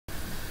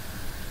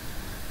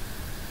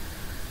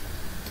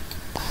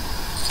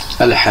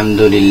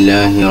الحمد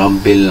لله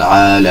رب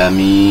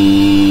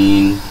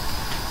العالمين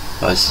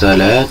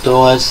والصلاة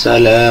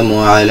والسلام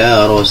على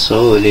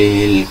رسوله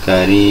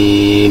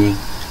الكريم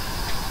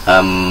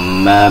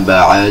أما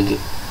بعد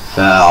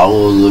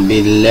فأعوذ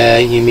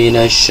بالله من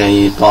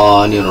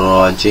الشيطان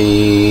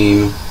الرجيم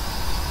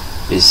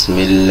بسم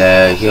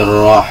الله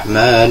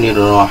الرحمن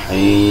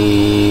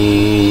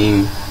الرحيم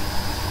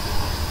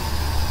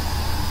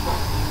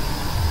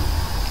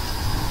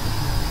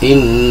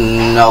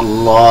إن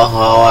الله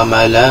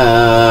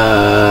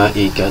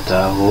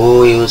وملائكته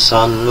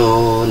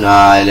يصلون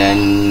على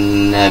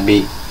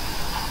النبي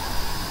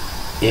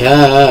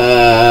يا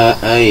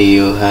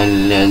أيها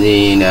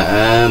الذين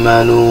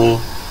آمنوا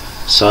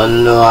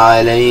صلوا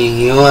عليه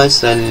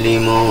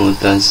وسلموا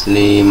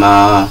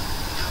تسليما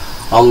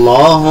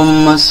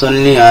اللهم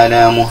صل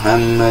على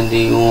محمد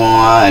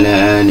وعلى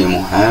آل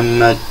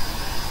محمد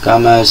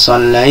كما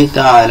صليت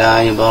على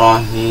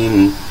إبراهيم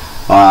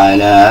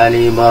وعلى آل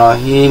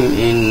إبراهيم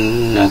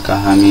إنك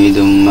حميد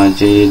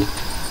مجيد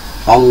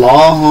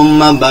اللهم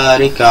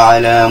بارك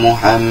على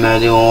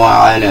محمد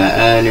وعلى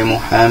آل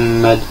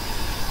محمد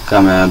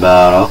كما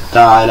باركت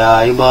على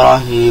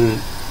إبراهيم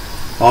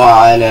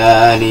وعلى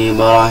آل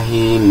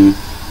إبراهيم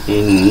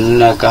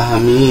إنك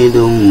حميد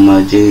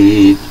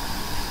مجيد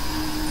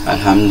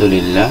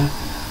আলহামদুলিল্লাহ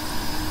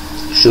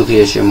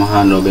শুকরিয়া সে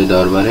মহান রবের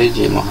দরবারে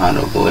যে মহান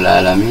রব্বুল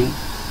আলামিন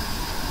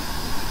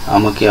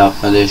আমাকে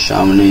আপনাদের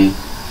সামনে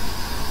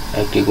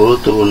একটি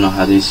গুরুত্বপূর্ণ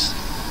হাদিস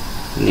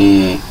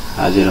নিয়ে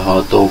হাজির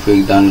হওয়ার তৌফিক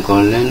দান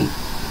করলেন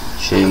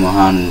সেই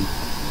মহান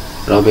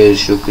রবের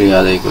শুকরিয়া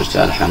আদায় করছি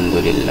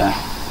আলহামদুলিল্লাহ।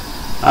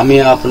 আমি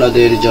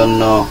আপনাদের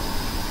জন্য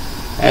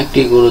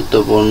একটি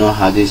গুরুত্বপূর্ণ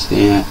হাদিস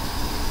নিয়ে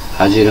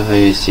হাজির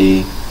হয়েছি,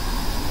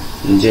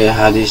 যে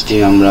হাদিসটি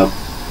আমরা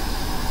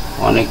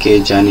অনেকে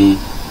জানি,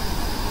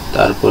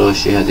 তারপরও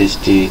সেই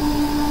হাদিসটি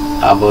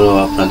আবারও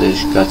আপনাদের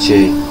কাছে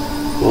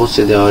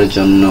পৌঁছে দেওয়ার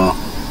জন্য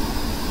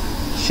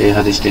সেই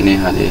হাদিসটি নিয়ে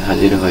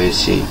হাজির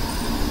হয়েছি।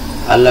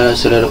 আল্লাহ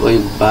রাসূলের ওই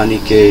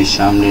বাণীকে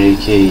সামনে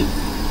রেখেই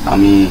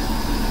আমি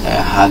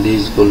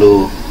হাদিসগুলো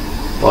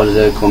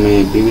পর্যায়ক্রমে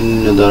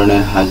বিভিন্ন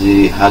ধরনের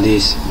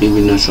হাদিস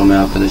বিভিন্ন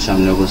সময় আপনাদের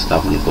সামনে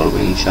উপস্থাপন করব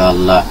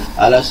ইনশাআল্লাহ।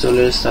 আল্লাহ রাসূল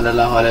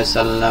সাল্লাল্লাহু আলাইহি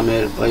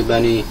সাল্লামের ওই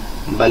বাণী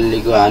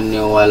বাল্লিগু আন্নী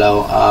ওয়ালাউ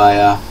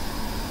আয়া,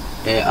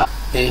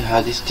 এই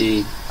হাদিসটি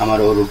আমার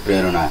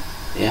অনুপ্রেরণা।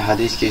 এই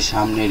হাদিসকে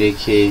সামনে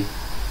রেখে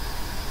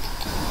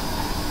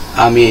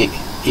আমি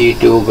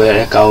ইউটিউবের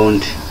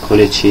অ্যাকাউন্ট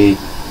খুলেছি।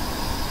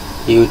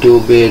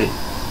 ইউটিউবের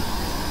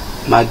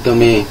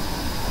মাধ্যমে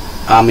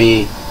আমি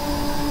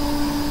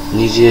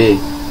নিজে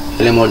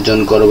ইলম অর্জন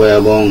করব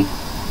এবং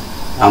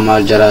আমার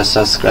যারা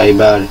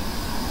সাবস্ক্রাইবার,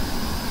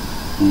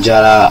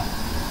 যারা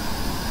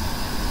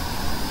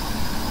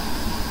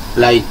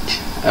লাইক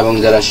এবং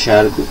যারা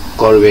শেয়ার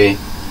করবে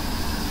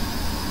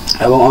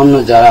এবং অন্য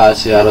যারা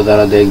আছে আরো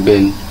যারা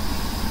দেখবেন,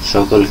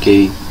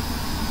 সকলকেই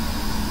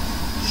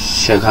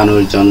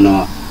শেখানোর জন্য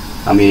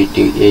আমি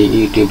এই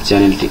ইউটিউব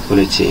চ্যানেলটি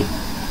খুলেছি।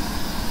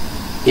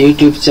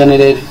 ইউটিউব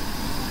চ্যানেলের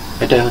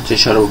এটা হচ্ছে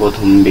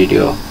সর্বপ্রথম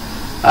ভিডিও,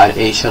 আর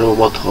এই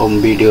সর্বপ্রথম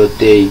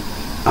ভিডিওতেই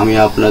আমি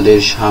আপনাদের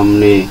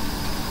সামনে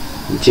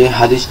যে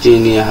হাদিসটি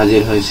নিয়ে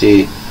হাজির হয়েছি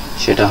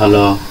সেটা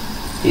হলো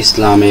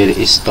ইসলামের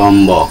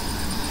স্তম্ভ।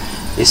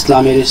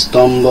 ইসলামের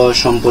স্তম্ভ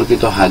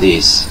সম্পর্কিত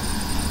হাদিস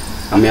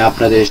আমি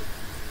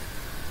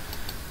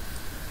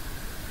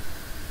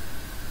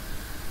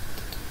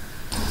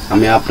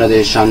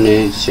আপনাদের সামনে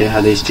সে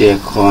হাদিসটি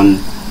এখন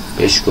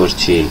পেশ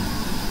করছি।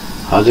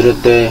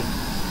 হযরতে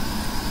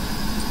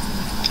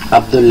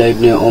আব্দুল্লাহ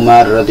ইবনে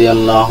উমর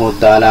রাদিয়াল্লাহু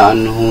তাআলা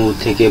আনহু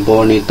থেকে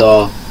বর্ণিত,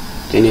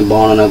 তিনি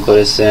বর্ণনা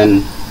করেছেন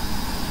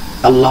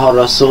আল্লাহর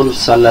রাসূল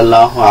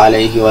সাল্লাল্লাহু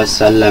আলাইহি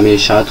ওয়াসাল্লাম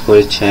ইরশাদ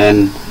করেছেন,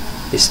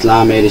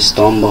 ইসলামের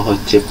স্তম্ভ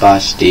হচ্ছে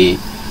 5টি।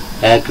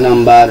 1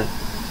 নাম্বার,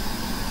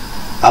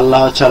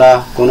 আল্লাহ ছাড়া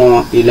কোনো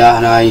ইলাহ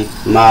নাই,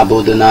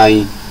 মাবুদ নাই,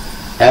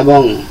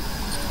 এবং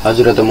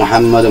হযরত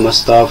মুহাম্মদ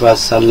মুস্তাফা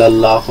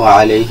সাল্লাল্লাহু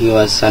আলাইহি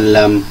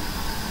ওয়াসাল্লাম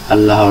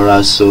আল্লাহর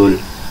রাসূল,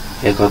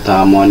 একথা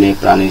মনে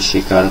প্রাণে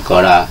স্বীকার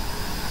করা।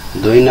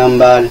 2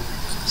 নাম্বার,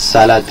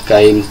 সালাত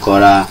কায়েম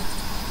করা।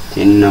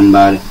 3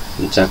 নাম্বার,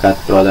 যাকাত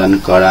প্রদান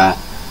করা।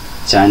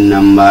 4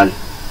 নাম্বার,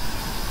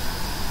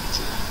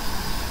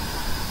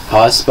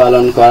 হজ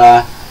পালন করা।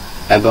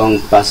 এবং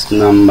 5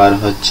 নাম্বার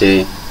হচ্ছে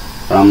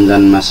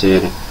রমজান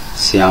মাসের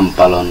সিয়াম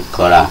পালন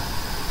করা।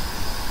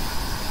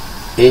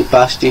 এই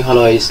 5টি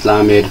হলো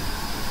ইসলামের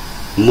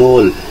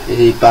মূল,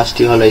 এই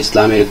 5টি হলো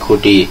ইসলামের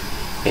খুঁটি।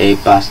 এই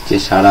 5টি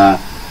ছাড়া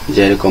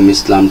যেরকম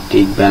ইসলাম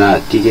টিকবে না,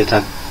 টিকে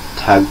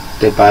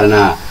থাকতে পারে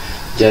না,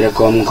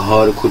 যেরকম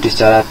ঘর খুঁটি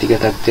ছাড়া টিকে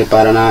থাকতে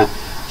পারে না,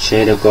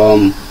 সেই রকম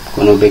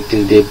কোনো ব্যক্তি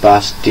যদি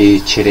 5টি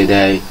ছেড়ে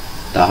দেয়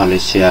তাহলে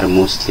সে আর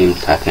মুসলিম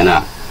থাকে না।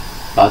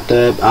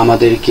 অতএব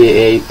আমাদেরকে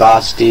এই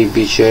 5টি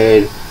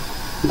বিষয়ের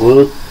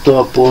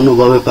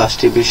গুরুত্বপূর্ণভাবে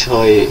 5টি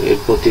বিষয়ের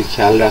প্রতি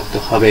খেয়াল রাখতে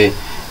হবে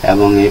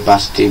এবং এই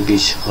 5টি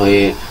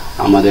বিষয়ে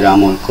আমাদের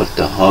আমল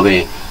করতে হবে।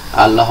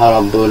 আল্লাহ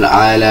রাব্বুল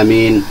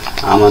আলামিন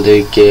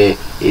আমাদেরকে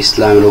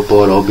ইসলামের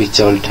উপর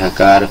অবিচল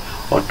থাকার,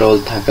 অটল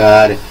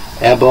থাকার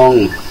এবং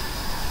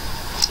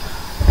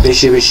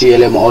বেশি বেশি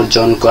ইলম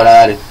অর্জন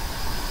করার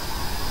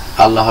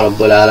আল্লাহ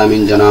রাব্বুল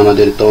আলামিন যেন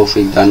আমাদের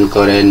তৌফিক দান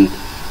করেন,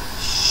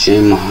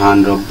 সেই মহান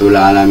রব্বুল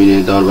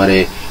আলামিনের দরবারে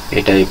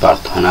এটাই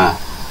প্রার্থনা।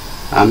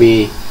 আমি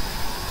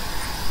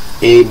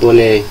এই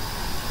বলে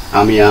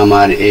আমি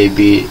আমার এই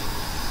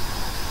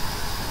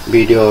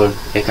ভিডিও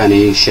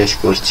এখানেই শেষ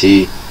করছি।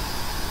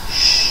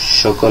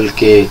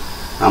 সকলকে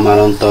আমার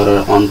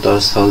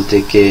অন্তরস্থল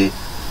থেকে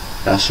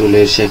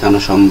রাসূলের শেখানো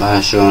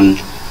সম্ভাষণ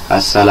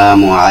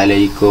আসসালামু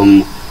আলাইকুম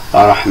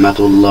ওয়া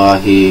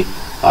রাহমাতুল্লাহি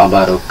ওয়া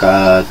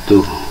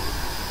বারাকাতুহু।